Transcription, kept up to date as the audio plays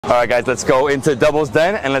right, guys, let's go into Double's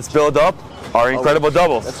Den and let's build up our incredible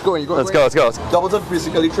doubles. Let's go. Let's go. Doubles are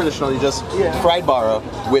basically traditionally just fried bara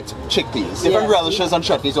with chickpeas. Different relishes and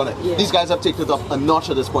chutneys on it. Yeah. These guys have taken it up a notch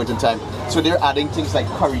at this point in time. So they're adding things like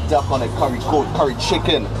curry duck on it, curry goat, curry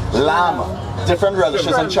chicken, lamb. Different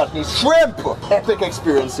relishes and chutneys, shrimp! Epic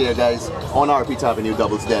experience here, guys, on Arpit Avenue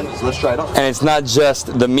Double's Den. So let's try it out. And it's not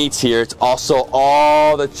just the meats here, it's also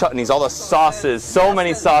all the chutneys, all the sauces, so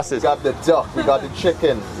many sauces. We got the duck, we got the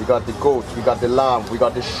chicken, we got the goat, we got the lamb, we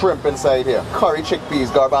got the shrimp inside here. Curry chickpeas,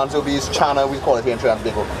 garbanzo beans, chana, we call it here in Trinidad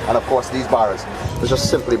and Tobago. And of course these bars. It's just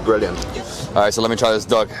simply brilliant. All right, so let me try this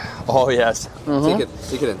duck. Oh yes.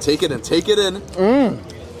 Take it in.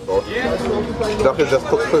 Duck is just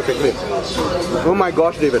cooked perfectly. Oh my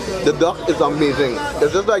gosh, David, the duck is amazing.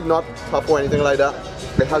 It's just like not tough or anything like that.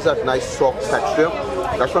 It has that nice soft texture.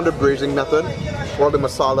 That's from the braising method. All the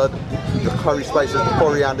masala, the curry spices, the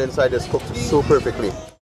coriander inside is cooked so perfectly.